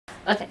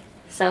Okay,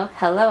 so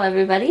hello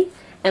everybody,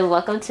 and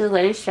welcome to the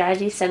Learning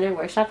Strategy Center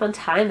workshop on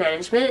time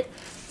management.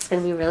 It's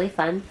going to be really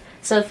fun.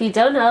 So if you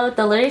don't know,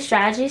 the Learning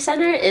Strategy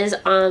Center is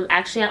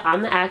actually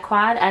on the Ag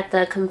Quad at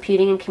the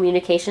Computing and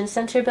Communication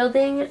Center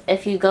building.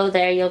 If you go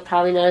there, you'll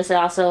probably notice it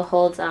also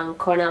holds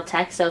Cornell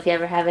Tech, so if you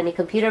ever have any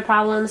computer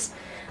problems,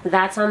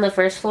 that's on the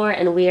first floor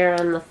and we are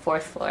on the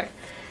fourth floor.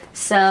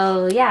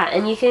 So yeah,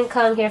 and you can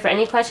come here for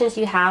any questions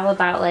you have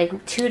about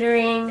like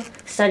tutoring,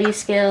 study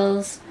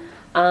skills.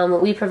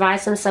 We provide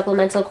some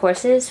supplemental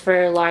courses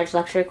for large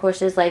lecture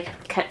courses like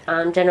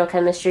general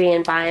chemistry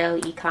and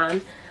bio,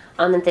 econ,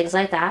 and things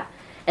like that.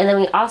 And then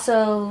we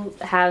also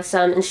have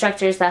some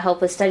instructors that help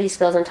with study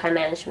skills and time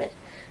management.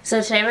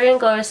 So today we're going to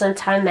go over some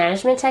time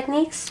management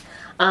techniques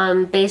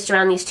based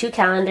around these two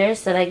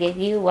calendars that I gave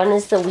you. One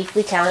is the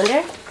weekly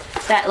calendar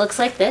that looks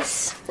like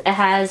this. It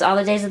has all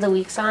the days of the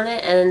weeks on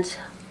it and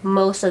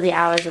most of the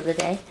hours of the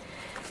day.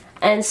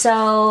 And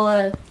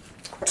so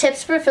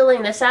tips for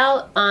filling this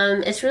out,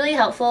 it's really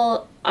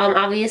helpful.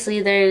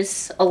 Obviously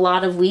there's a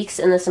lot of weeks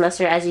in the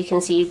semester, as you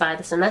can see by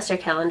the semester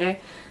calendar,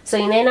 so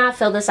you may not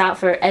fill this out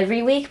for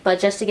every week, but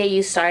just to get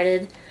you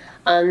started,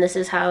 this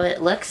is how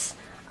it looks.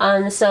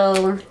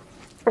 So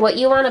what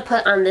you want to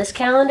put on this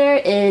calendar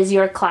is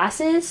your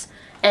classes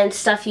and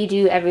stuff you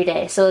do every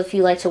day. So if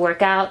you like to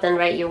work out, then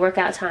write your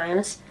workout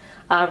times,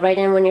 write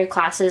in when your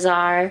classes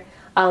are,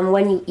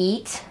 when you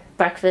eat,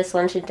 breakfast,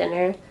 lunch, and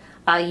dinner.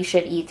 You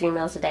should eat 3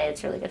 meals a day.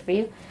 It's really good for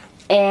you.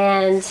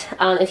 And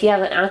if you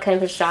have an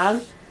on-campus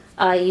job,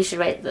 you should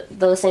write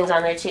those things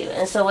on there too.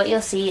 And so what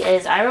you'll see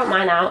is I wrote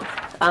mine out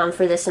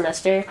for this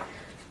semester.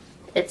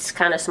 It's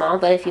kind of small,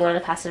 but if you want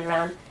to pass it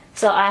around.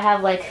 So I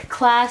have like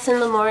class in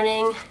the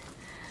morning,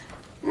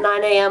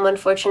 9 a.m.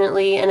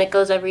 unfortunately, and it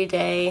goes every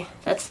day.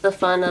 That's the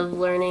fun of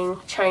learning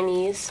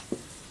Chinese.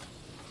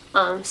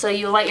 So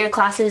you write your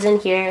classes in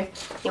here.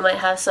 You might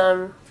have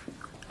some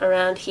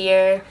around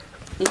here.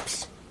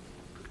 Oops.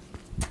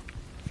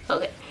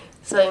 Okay,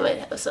 so you might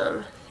have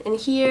some in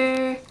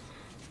here,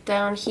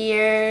 down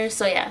here.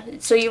 So yeah,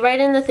 so you write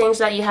in the things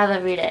that you have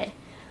every day.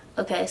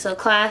 Okay, so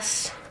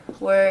class,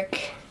 work,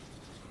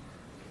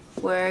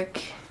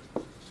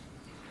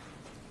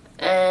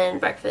 and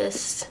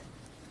breakfast,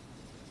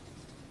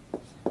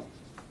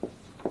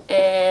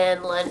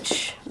 and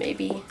lunch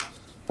maybe,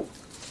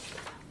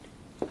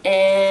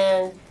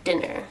 and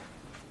dinner.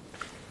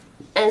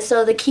 And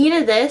so the key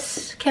to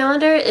this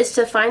calendar is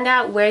to find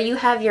out where you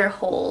have your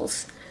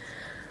holes.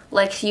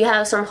 Like you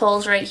have some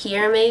holes right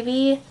here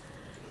maybe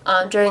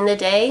during the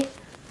day,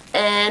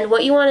 and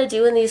what you want to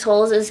do in these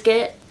holes is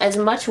get as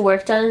much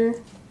work done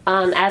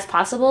as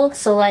possible.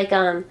 So like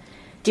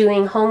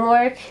doing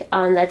homework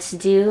that's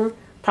due,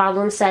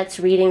 problem sets,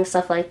 reading,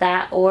 stuff like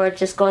that, or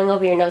just going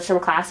over your notes from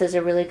class is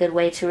a really good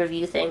way to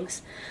review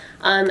things.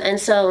 And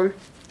so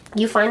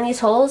you find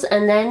these holes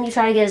and then you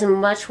try to get as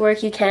much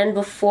work you can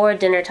before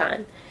dinner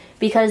time,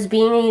 because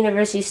being a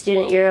university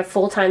student, you're a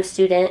full-time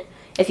student.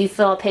 If you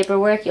fill out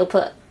paperwork, you'll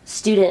put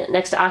student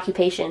next to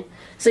occupation.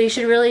 So you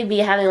should really be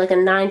having like a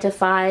 9 to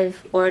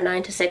 5 or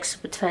 9 to 6,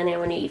 depending on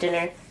when you eat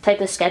dinner, type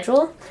of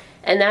schedule.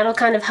 And that'll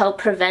kind of help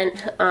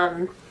prevent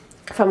from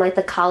like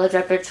the college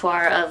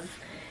repertoire of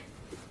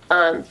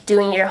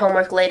doing your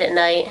homework late at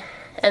night.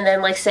 And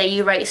then like say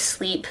you write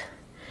sleep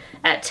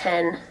at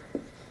 10.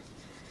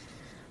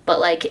 But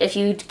like if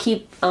you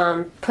keep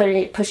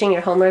pushing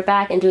your homework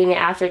back and doing it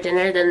after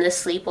dinner, then this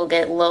sleep will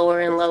get lower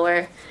and lower.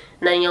 And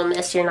then you'll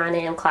miss your 9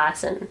 a.m.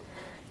 class, and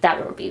that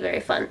won't be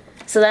very fun.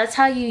 So that's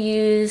how you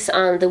use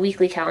the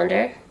weekly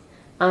calendar.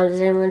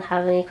 Does anyone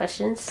have any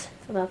questions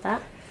about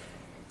that?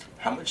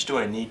 How much do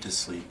I need to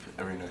sleep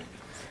every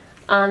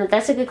night?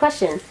 That's a good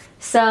question.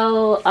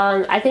 So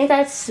I think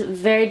that's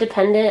very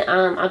dependent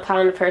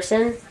upon the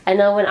person. I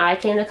know when I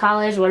came to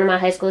college, one of my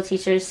high school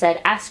teachers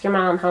said, ask your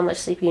mom how much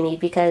sleep you need,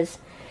 because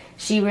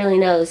she really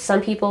knows.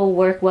 Some people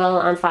work well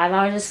on 5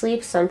 hours of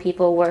sleep. Some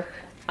people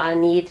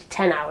need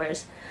 10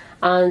 hours.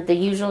 The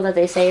usual that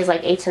they say is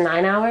like 8 to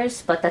 9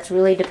 hours, but that's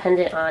really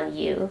dependent on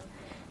you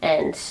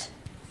and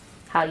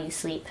how you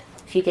sleep,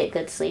 if you get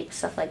good sleep,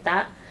 stuff like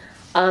that.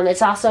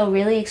 It's also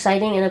really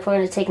exciting and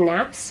important to take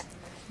naps.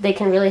 They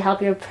can really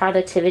help your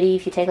productivity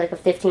if you take like a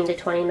 15 to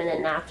 20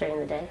 minute nap during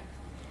the day.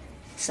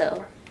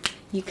 So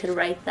you could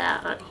write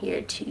that on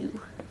here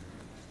too.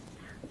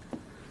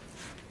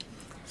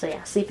 So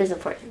yeah, sleep is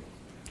important.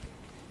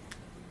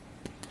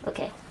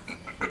 Okay.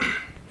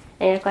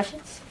 Any other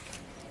questions?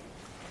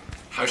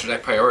 How should I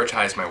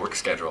prioritize my work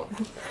schedule?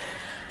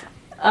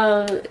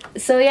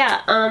 So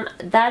yeah,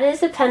 that is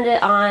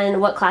dependent on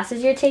what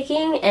classes you're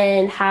taking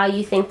and how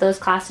you think those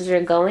classes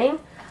are going.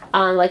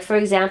 Like for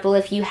example,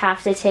 if you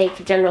have to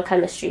take general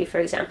chemistry, for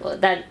example,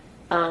 that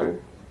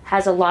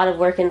has a lot of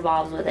work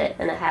involved with it,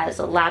 and it has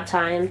a lab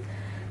time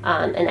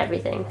and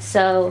everything.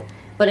 So,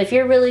 but if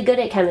you're really good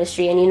at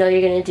chemistry and you know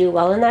you're going to do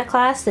well in that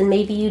class, then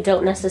maybe you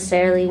don't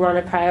necessarily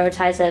want to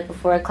prioritize it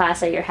before a class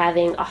that you're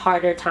having a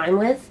harder time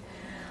with.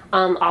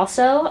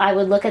 Also, I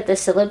would look at the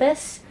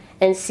syllabus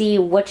and see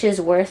which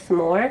is worth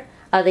more.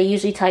 they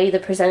usually tell you the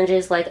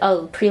percentages like,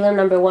 oh, prelim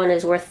number 1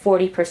 is worth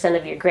 40%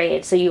 of your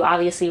grade, so you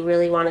obviously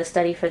really want to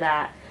study for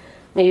that.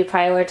 Maybe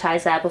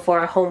prioritize that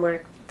before a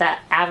homework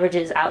that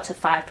averages out to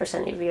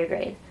 5% of your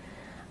grade.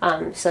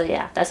 So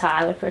yeah, that's how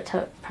I would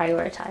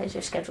prioritize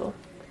your schedule.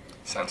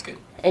 Sounds good.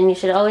 And you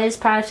should always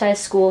prioritize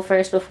school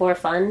first before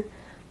fun,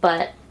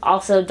 but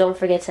also don't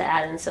forget to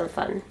add in some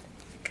fun,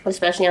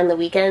 especially on the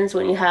weekends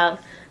when you have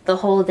the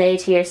whole day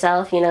to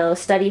yourself.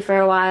 Study for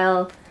a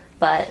while,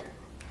 but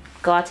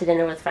go out to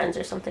dinner with friends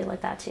or something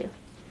like that too.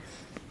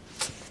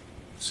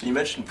 So you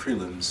mentioned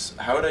prelims.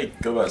 How would I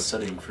go about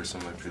studying for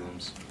some of my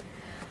prelims?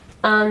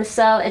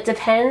 So it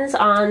depends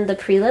on the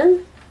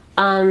prelim.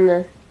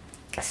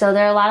 So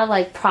there are a lot of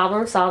like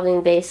problem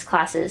solving based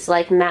classes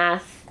like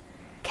math,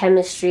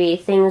 chemistry,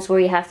 things where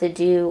you have to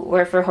do,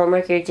 where for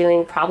homework you're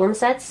doing problem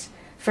sets.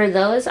 For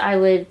those, I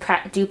would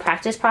do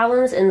practice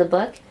problems in the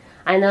book.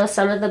 I know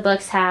some of the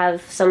books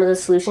have some of the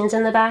solutions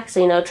in the back,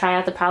 so try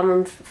out the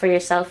problem for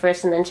yourself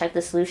first and then check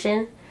the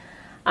solution.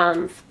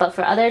 But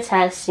for other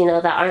tests,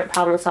 that aren't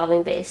problem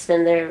solving based,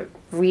 then they're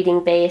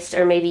reading based,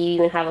 or maybe you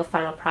even have a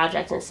final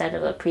project instead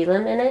of a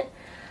prelim in it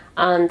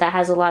that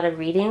has a lot of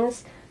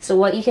readings. So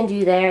what you can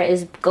do there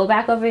is go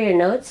back over your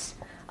notes.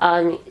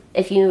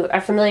 If you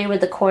are familiar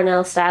with the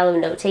Cornell style of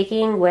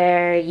note-taking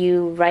where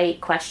you write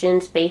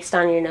questions based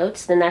on your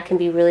notes, then that can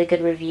be really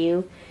good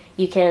review.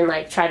 You can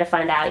try to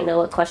find out,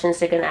 what questions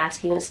they're going to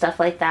ask you and stuff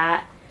like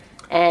that.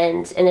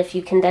 And if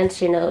you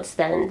condense your notes,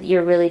 then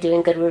you're really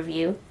doing good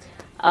review.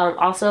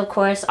 Also, of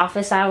course,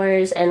 office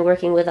hours and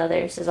working with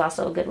others is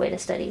also a good way to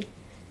study,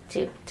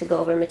 to go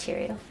over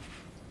material.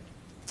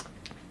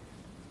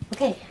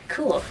 Okay,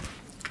 cool.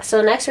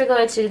 So next we're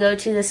going to go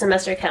to the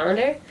semester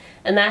calendar,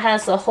 and that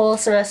has the whole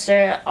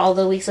semester, all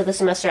the weeks of the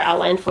semester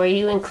outlined for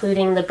you,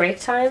 including the break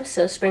times,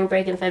 so spring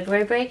break and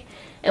February break.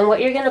 And what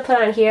you're going to put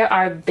on here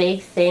are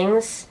big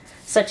things,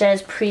 such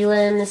as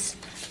prelims,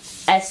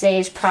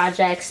 essays,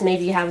 projects,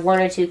 maybe you have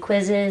 1 or 2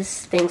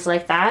 quizzes, things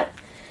like that.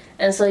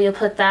 And so you'll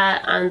put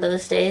that on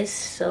those days.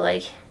 So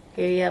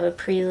here you have a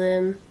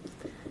prelim,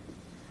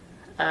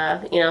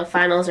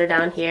 finals are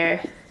down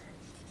here.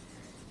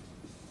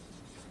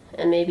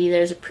 And maybe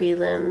there's a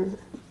prelim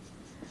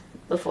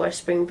before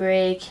spring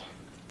break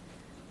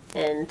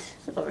and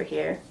over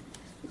here.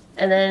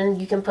 And then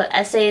you can put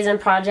essays and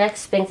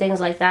projects, big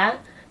things like that.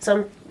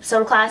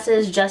 Some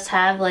classes just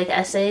have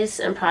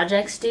essays and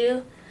projects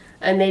due,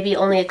 and maybe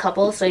only a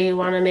couple, so you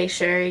want to make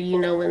sure you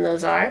know when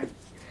those are.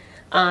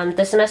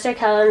 The semester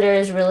calendar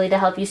is really to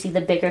help you see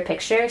the bigger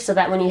picture, so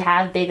that when you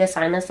have big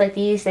assignments like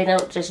these, they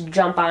don't just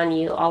jump on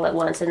you all at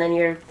once and then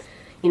you're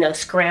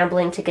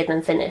scrambling to get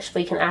them finished,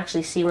 but you can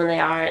actually see when they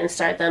are and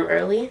start them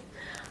early.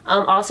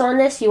 Also on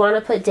this, you want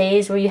to put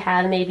days where you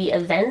have maybe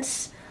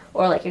events,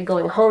 or you're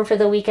going home for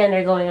the weekend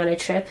or going on a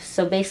trip,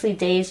 so basically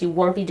days you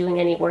won't be doing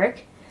any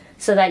work,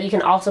 so that you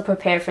can also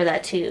prepare for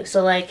that too.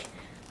 So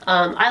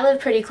I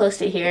live pretty close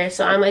to here,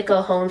 so I might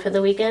go home for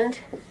the weekend,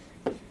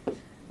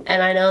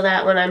 and I know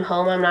that when I'm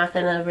home I'm not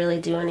going to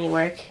really do any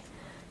work.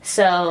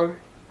 So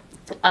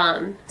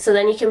then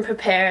you can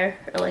prepare,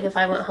 or if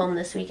I went home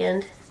this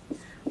weekend,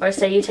 or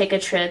say you take a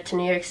trip to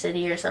New York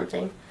City or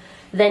something,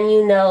 then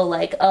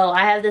oh,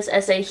 I have this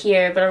essay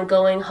here, but I'm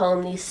going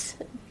home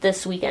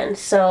this weekend,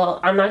 so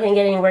I'm not going to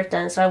get any work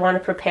done, so I want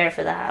to prepare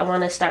for that. I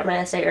want to start my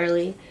essay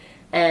early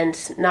and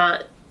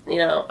not,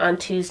 on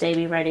Tuesday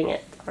be writing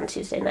it on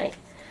Tuesday night.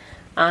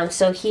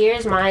 So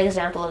here's my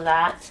example of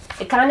that.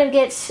 It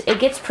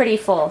gets pretty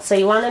full, so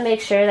you want to make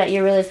sure that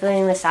you're really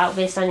filling this out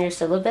based on your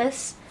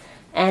syllabus.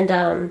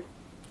 And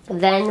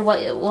then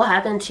what will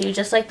happen too,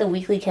 just like the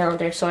weekly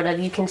calendar sort of,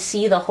 you can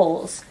see the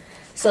holes.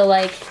 So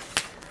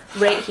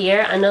right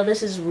here, I know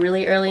this is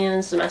really early in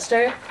the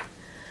semester,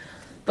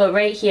 but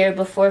right here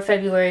before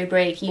February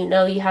break, you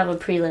have a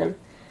prelim.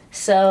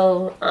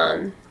 So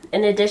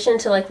in addition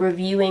to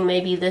reviewing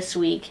maybe this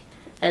week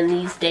and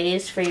these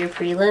days for your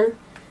prelim,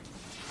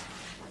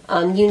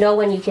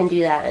 when you can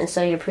do that, and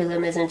so your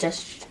prelim isn't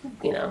just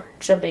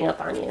jumping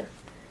up on you.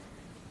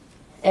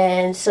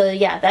 And so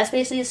yeah, that's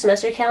basically the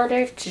semester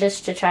calendar,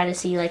 just to try to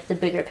see the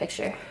bigger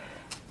picture.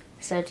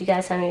 So do you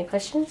guys have any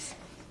questions?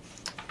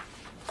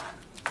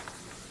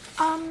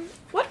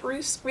 What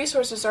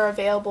resources are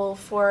available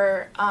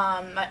for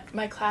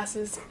my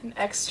classes and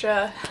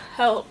extra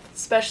help,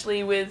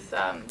 especially with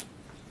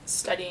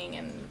studying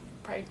and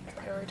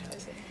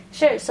prioritizing?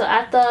 Sure. So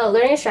at the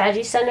Learning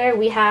Strategy Center,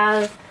 we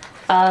have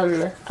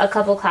a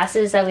couple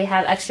classes that we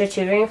have extra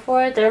tutoring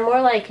for. They're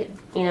more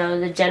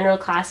the general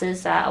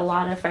classes that a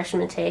lot of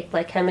freshmen take,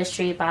 like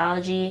chemistry,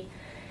 biology,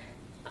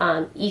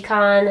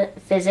 econ,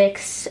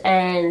 physics,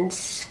 and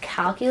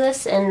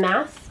calculus and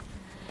math.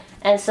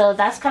 And so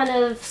that's kind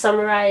of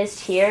summarized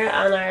here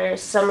on our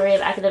summary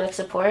of academic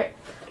support.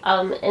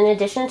 In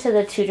addition to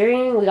the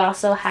tutoring, we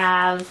also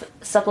have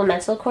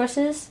supplemental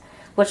courses,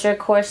 which are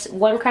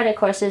 1 credit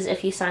courses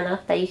if you sign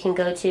up that you can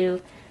go to.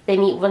 They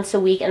meet once a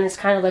week, and it's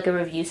kind of like a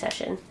review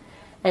session.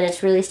 And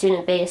it's really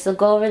student-based. They'll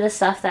go over the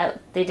stuff that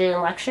they did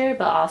in lecture,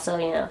 but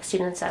also,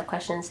 students have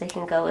questions, they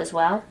can go as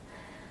well.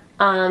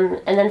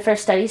 And then for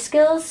study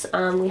skills,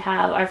 we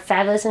have our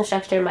fabulous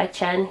instructor, Mike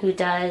Chen, who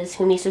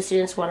meets with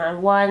students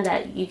one-on-one,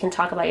 that you can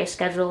talk about your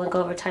schedule and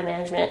go over time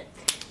management.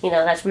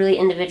 That's really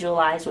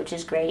individualized, which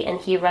is great.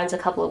 And he runs a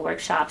couple of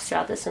workshops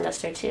throughout the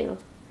semester too.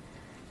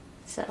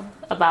 So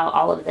about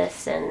all of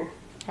this and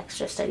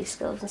extra study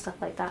skills and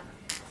stuff like that.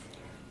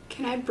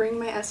 Can I bring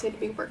my essay to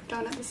be worked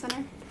on at the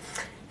center?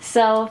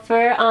 So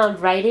for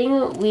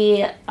writing,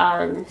 we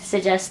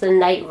suggest the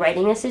Knight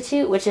Writing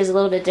Institute, which is a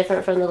little bit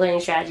different from the Learning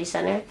Strategy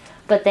Center.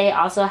 But they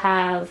also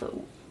have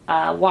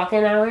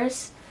walk-in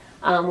hours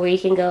where you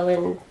can go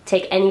and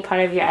take any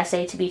part of your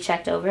essay to be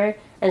checked over.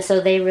 And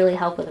so they really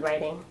help with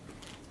writing.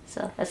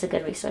 So that's a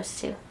good resource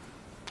too.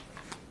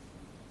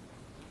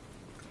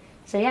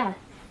 So yeah,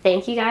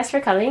 thank you guys for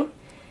coming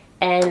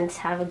and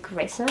have a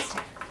great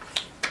semester.